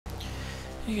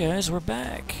Hey guys, we're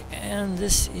back, and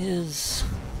this is...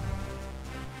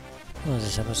 what is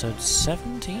this, episode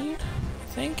 17, I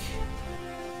think?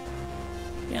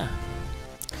 Yeah.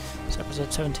 It's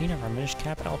episode 17 of our Minish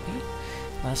Cap LP.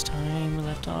 Last time we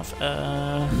left off,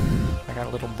 I got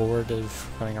a little bored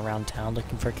of running around town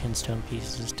looking for kinstone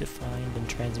pieces to find and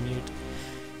transmute,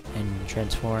 and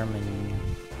transform, and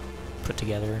put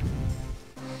together.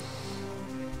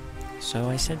 So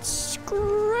I said,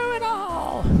 screw it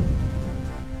all!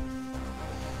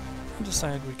 I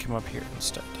decided we'd come up here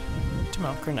instead, to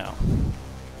Mount Grinnell.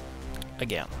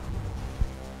 Again.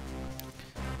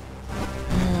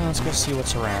 Let's go see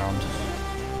what's around.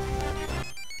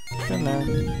 Been there.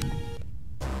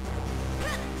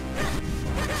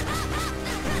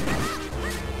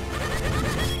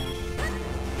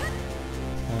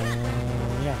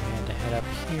 Yeah, we had to head up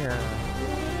here.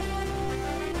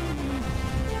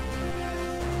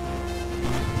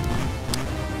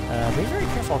 Be very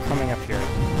careful coming up here.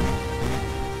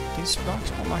 These rocks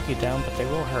won't knock you down, but they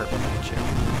will hurt when they hit you.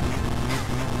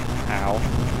 Ow.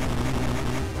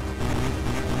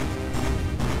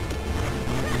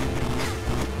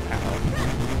 Ow.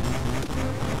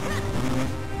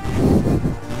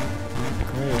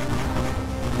 Great.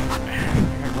 I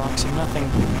got rocks and nothing.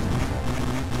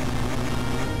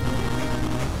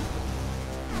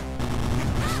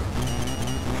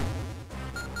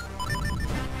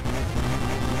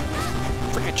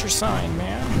 Forget your sign,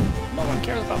 man. No one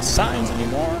cares about signs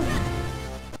anymore.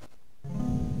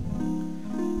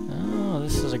 Oh,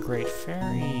 this is a great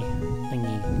fairy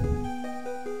thingy,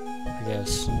 I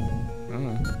guess.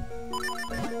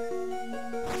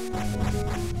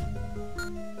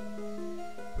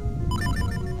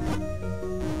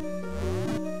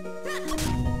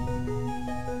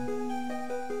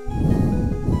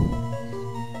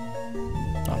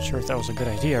 Not sure if that was a good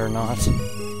idea or not.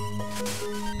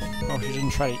 Oh, he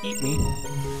didn't try to eat me.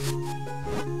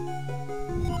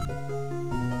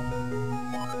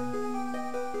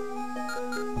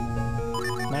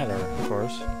 Neither, of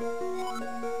course.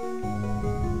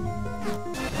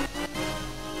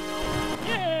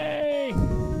 Yay!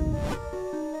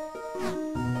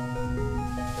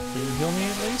 Did you heal me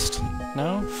at least?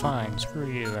 No? Fine, screw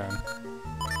you then.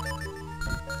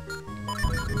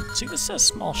 See, this says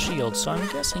small shield, so I'm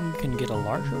guessing you can get a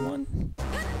larger one?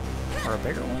 Or a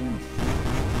bigger one?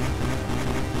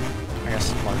 I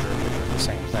guess larger and bigger are the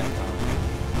same thing, huh?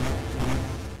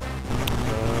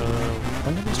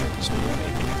 When did we start this video?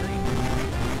 853?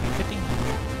 850?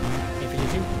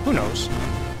 852? Who knows?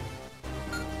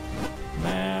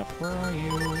 Map, where are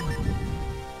you?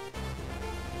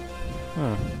 I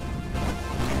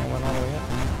went all the way up.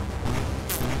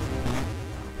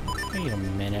 Wait a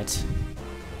minute.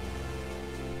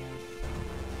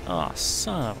 Aw,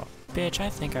 son of a bitch, I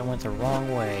think I went the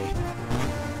wrong way.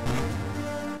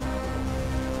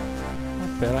 I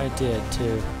bet I did,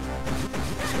 too.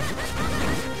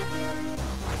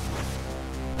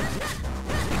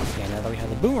 Okay, now that we have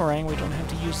the boomerang, we don't have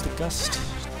to use the gust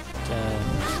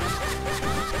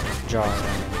jar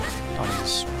on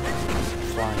these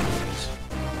flying enemies.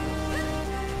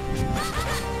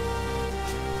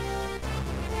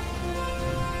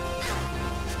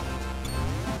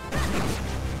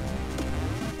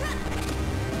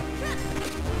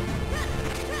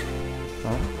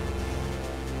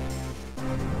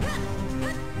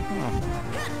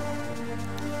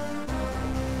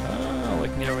 Oh, we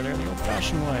can get over there the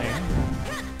old-fashioned way.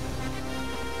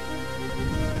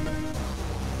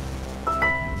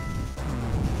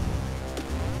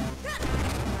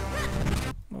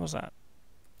 What was that?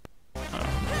 Oh,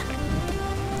 nothing.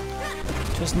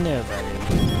 Just nobody.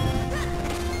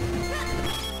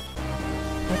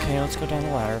 Okay, let's go down the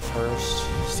ladder first.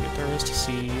 See what there is to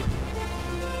see.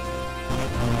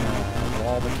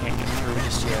 Wall we can't get through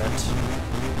just yet.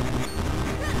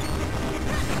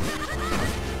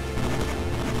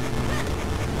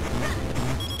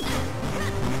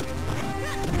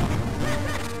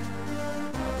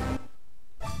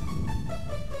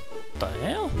 The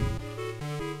hell?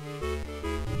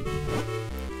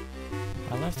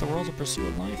 I left the world to pursue a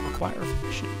life required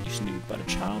for shit. You used to be but a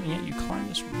child, and yet you climb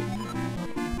this route.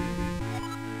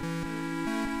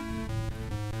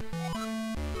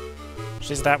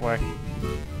 She's that way.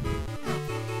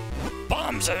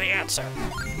 Bombs are the answer!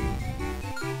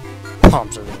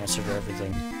 Bombs are the answer to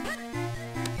everything.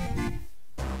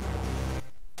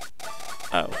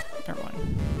 Oh, never mind.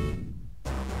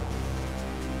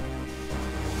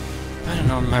 I don't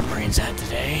know where my brain's at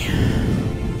today.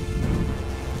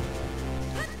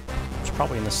 It's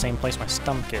probably in the same place my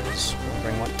stomach is.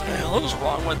 Wondering what the hell is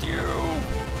wrong with you?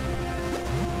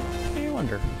 I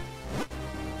wonder.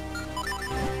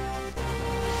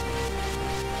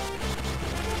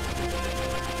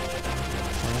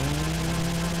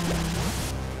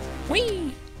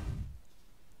 Whee!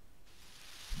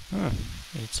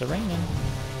 It's a-raining.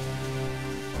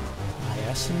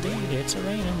 Yes, indeed, it's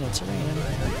a-raining, it's a-raining.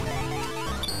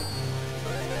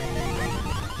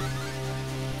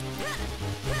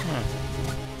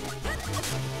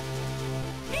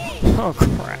 Oh,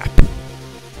 crap.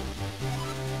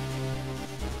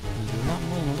 Not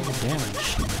more than a little damage.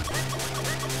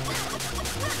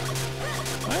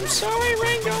 I'm sorry,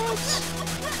 rain gods!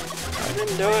 I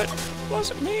didn't do it! It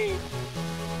wasn't me!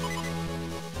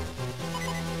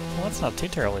 Well, that's not too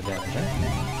terribly damaging.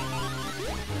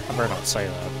 I better not say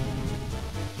that.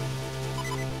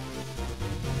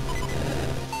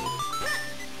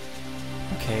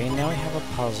 Okay, now we have a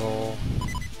puzzle.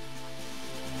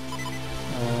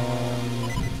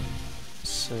 Let's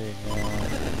see.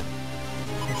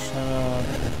 Push that up,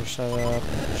 push that up,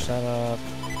 push that up.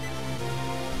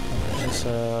 Push this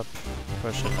up,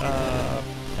 push it up,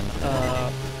 and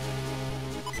up.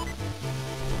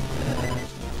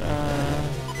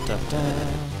 Da da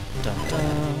da da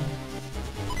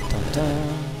da da.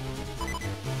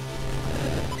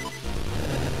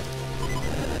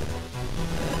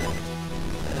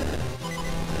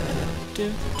 Do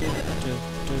do do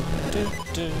do do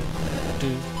do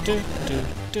do do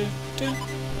do do.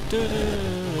 Do do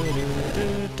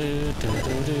do do do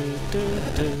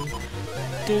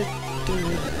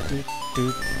do do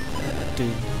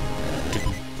do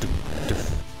do do.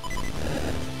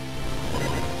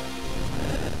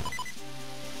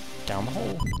 Down the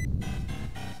hole.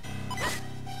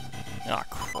 Ah,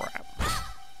 crap.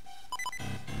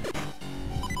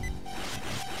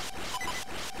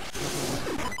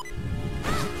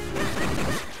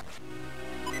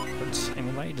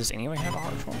 Does anyone have a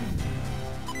heart for me?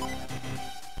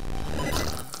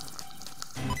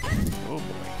 Oh boy.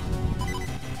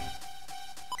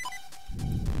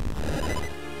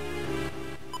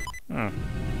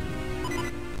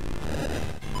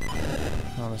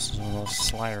 Oh, this is one of those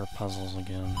slider puzzles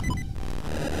again.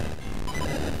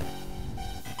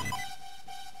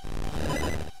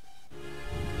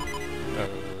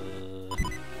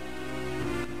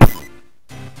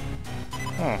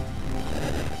 Huh.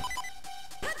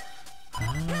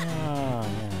 Ah,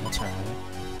 yeah, that's right.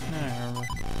 I remember.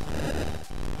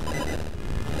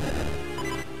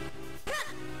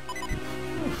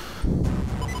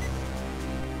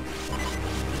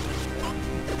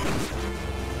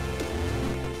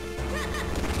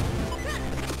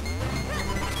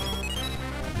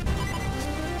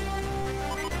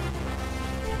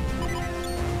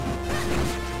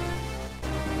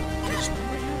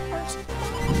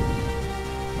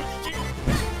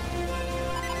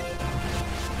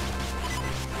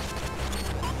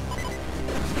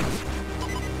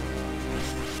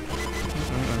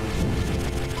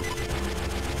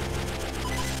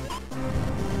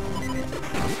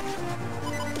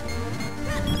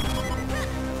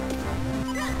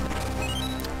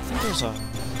 There's a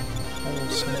hole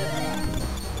somewhere.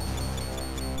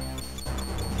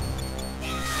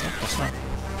 Nope, that's not.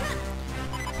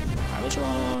 I was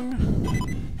wrong.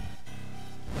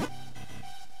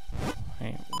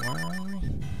 Wait, where are we?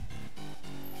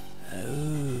 Oh.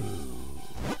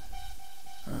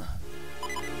 Huh.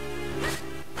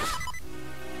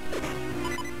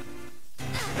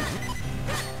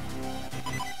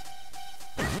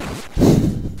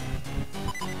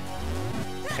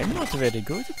 I'm not very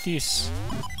good at this.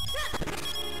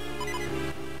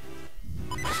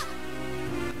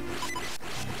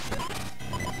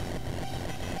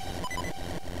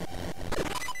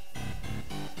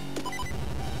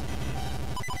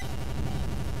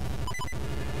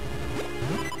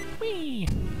 Whee!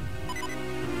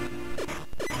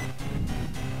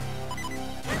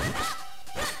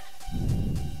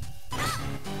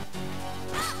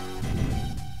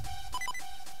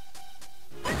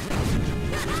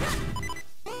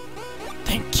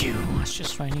 Thank you! That's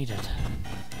just what I needed.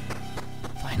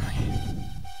 Finally.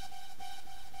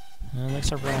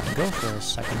 Looks like we're gonna have to go for a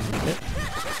second bit.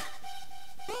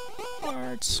 More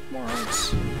hearts, more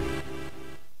hearts.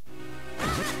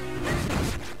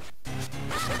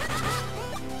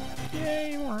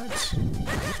 Yay, more hearts.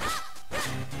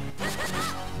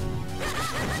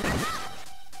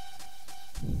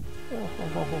 Oh,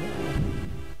 oh, oh, oh.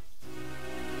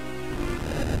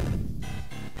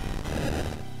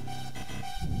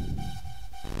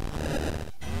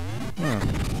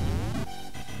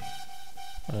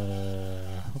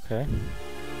 Okay.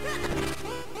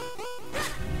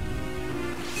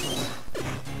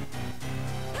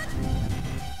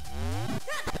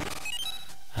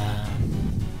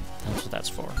 That's what that's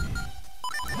for.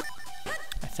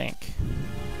 I think.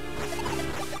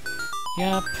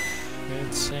 Yep.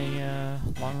 It's a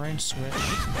long-range switch.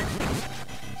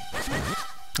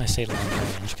 I say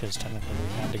long-range because technically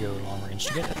we had to go long-range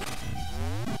to get it.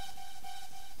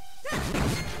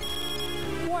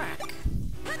 Whack!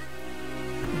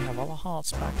 We have all the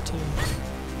hearts back too.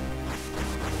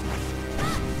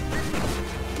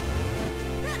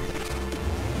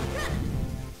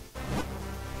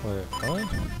 Wait, what?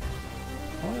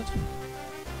 What?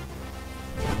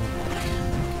 Oh boy.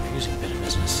 Confusing bit of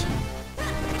business.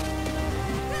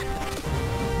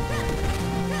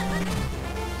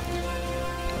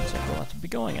 Looks like we'll have to be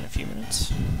going in a few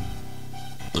minutes.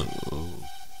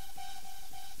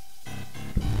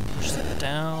 Push that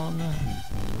down,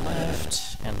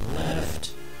 left, and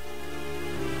left,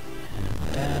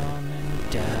 and down,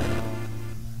 and down.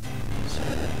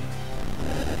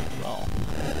 Well,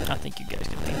 I think you guys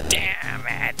can think, damn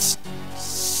it!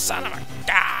 Son of a...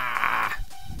 Ah!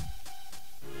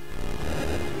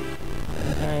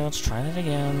 Okay, let's try that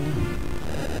again.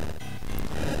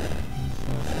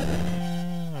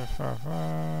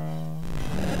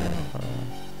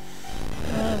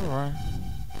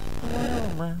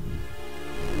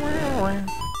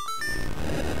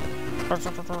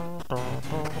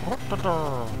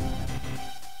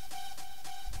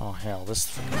 Oh hell, this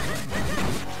freaking thing.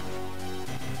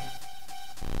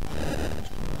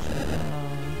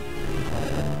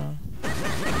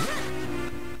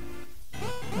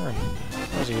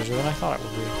 That was easier than I thought it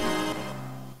would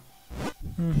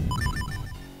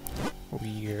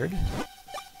be. Weird.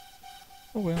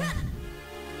 Oh well.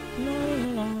 La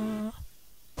la la.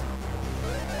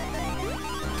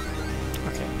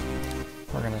 Okay.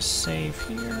 We're gonna save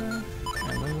here,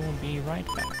 and we will be right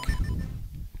back.